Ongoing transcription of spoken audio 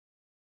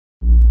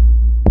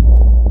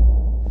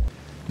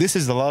This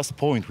is the last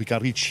point we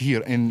can reach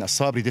here in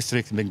Sabri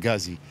district in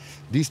Benghazi.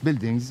 These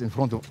buildings in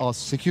front of us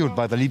secured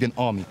by the Libyan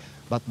army,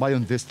 but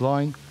beyond this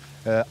line,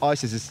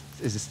 ISIS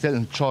is still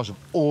in charge of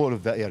all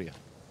of the area.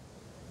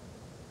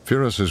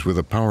 Feras is with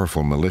a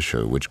powerful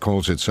militia which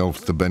calls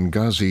itself the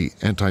Benghazi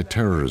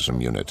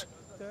Anti-Terrorism Unit.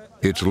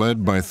 It's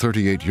led by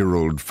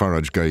 38-year-old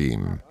Faraj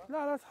Gaim.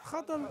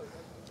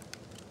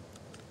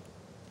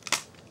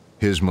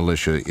 His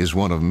militia is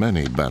one of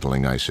many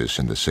battling ISIS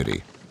in the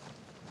city.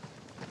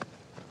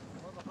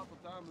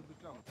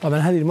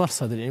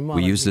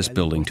 We use this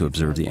building to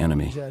observe the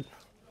enemy.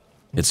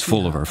 It's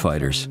full of our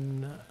fighters.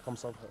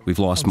 We've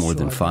lost more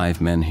than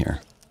 5 men here.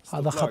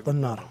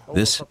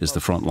 This is the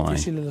front line.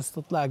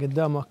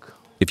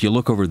 If you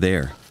look over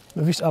there,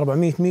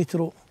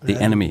 the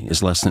enemy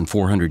is less than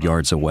 400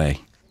 yards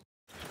away.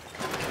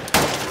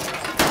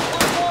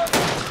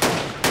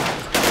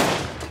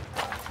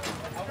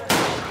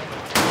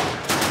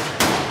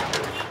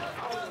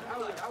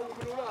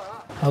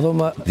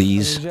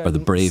 These are the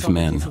brave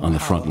men on the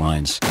front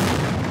lines.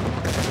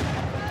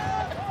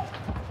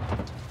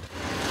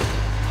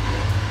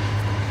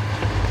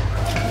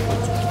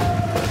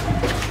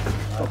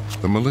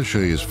 The militia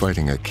is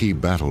fighting a key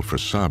battle for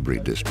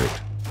Sabri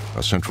district,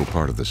 a central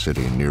part of the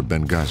city near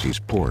Benghazi's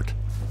port.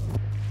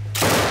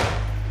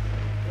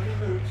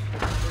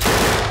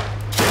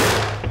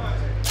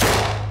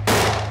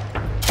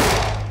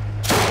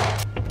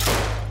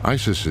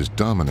 ISIS's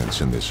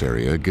dominance in this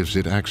area gives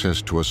it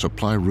access to a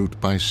supply route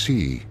by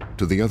sea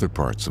to the other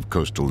parts of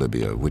coastal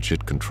Libya, which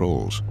it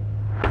controls.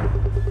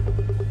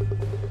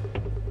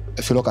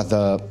 If you look at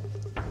the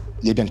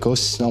Libyan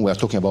coasts, now we are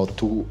talking about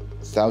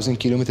 2,000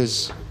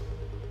 kilometers.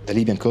 The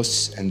Libyan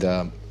coasts and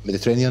the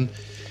Mediterranean,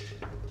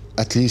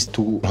 at least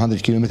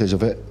 200 kilometers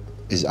of it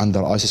is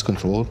under ISIS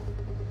control.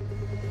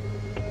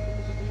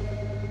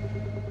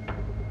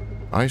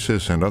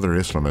 ISIS and other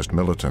Islamist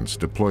militants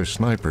deploy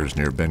snipers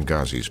near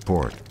Benghazi's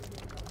port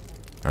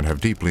and have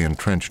deeply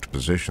entrenched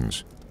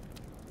positions.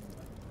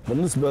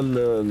 بالنسبة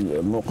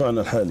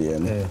لموقعنا الحالي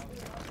يعني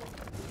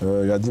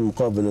قاعدين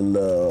مقابل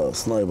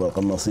السنايبر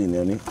القناصين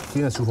يعني.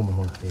 فينا نشوفهم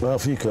هون.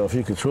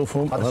 فيك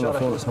تشوفهم.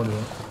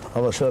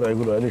 هذا شارع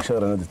يقولوا عليه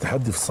شارع نادي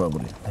التحدي في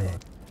الصابري.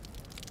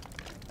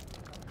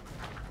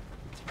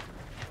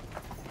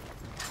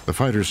 The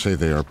fighters say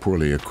they are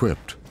poorly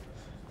equipped.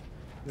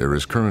 There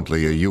is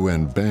currently a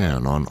UN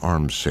ban on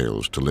arms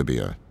sales to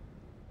Libya.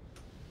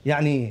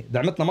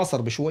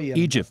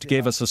 Egypt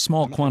gave us a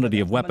small quantity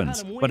of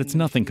weapons, but it's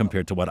nothing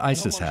compared to what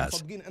ISIS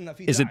has.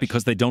 Is it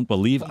because they don't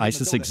believe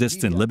ISIS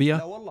exists in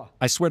Libya?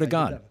 I swear to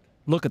God,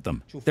 look at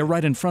them. They're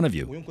right in front of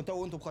you.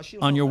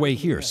 On your way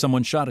here,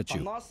 someone shot at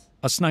you.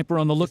 A sniper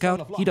on the lookout,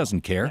 he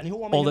doesn't care.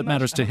 All that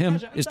matters to him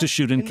is to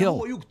shoot and kill.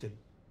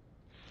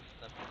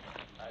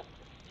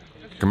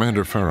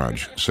 Commander Faraj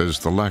says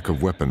the lack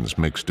of weapons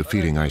makes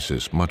defeating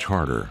ISIS much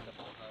harder.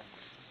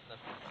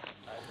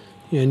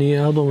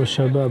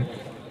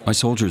 My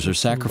soldiers are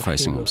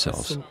sacrificing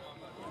themselves.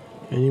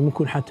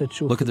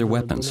 Look at their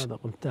weapons.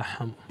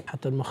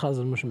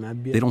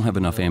 They don't have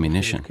enough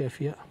ammunition.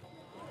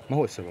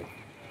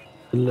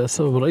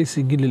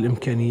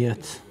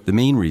 The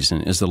main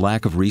reason is the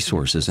lack of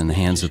resources in the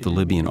hands of the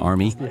Libyan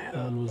army,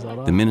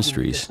 the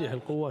ministries,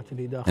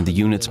 and the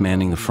units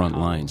manning the front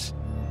lines.